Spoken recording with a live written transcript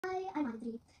I'm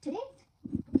Aaditri. Today,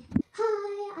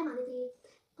 hi, I'm Aaditri.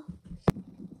 Oh,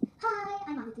 hi,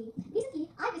 I'm Aaditri. Recently,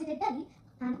 I visited Delhi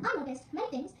and I noticed many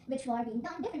things which were being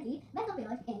done differently when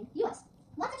compared in US.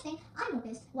 One such thing I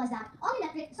noticed was that all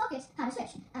electric sockets had a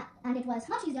switch, and it was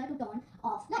much easier to turn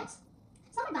off lights.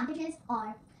 Some advantages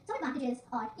are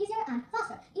easier and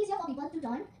faster, easier for people to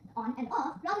turn on and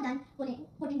off rather than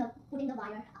putting the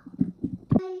wire up.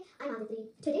 Hi, I'm Aaditri.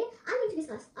 Today, I'm going to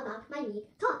discuss about my unique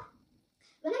thought.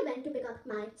 When I went to pick up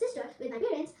my sister with my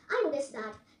parents, I noticed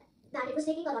that it was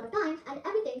taking a lot of time and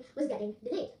everything was getting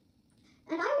delayed.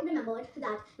 And I remembered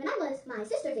that when I was my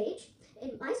sister's age,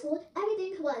 in my school,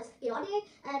 everything was chaotic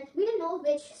and we didn't know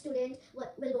which student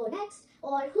will go next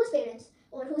or whose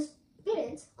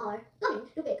parents are coming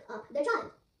to pick up their child.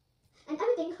 And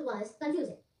everything was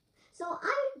confusing. So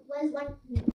I was one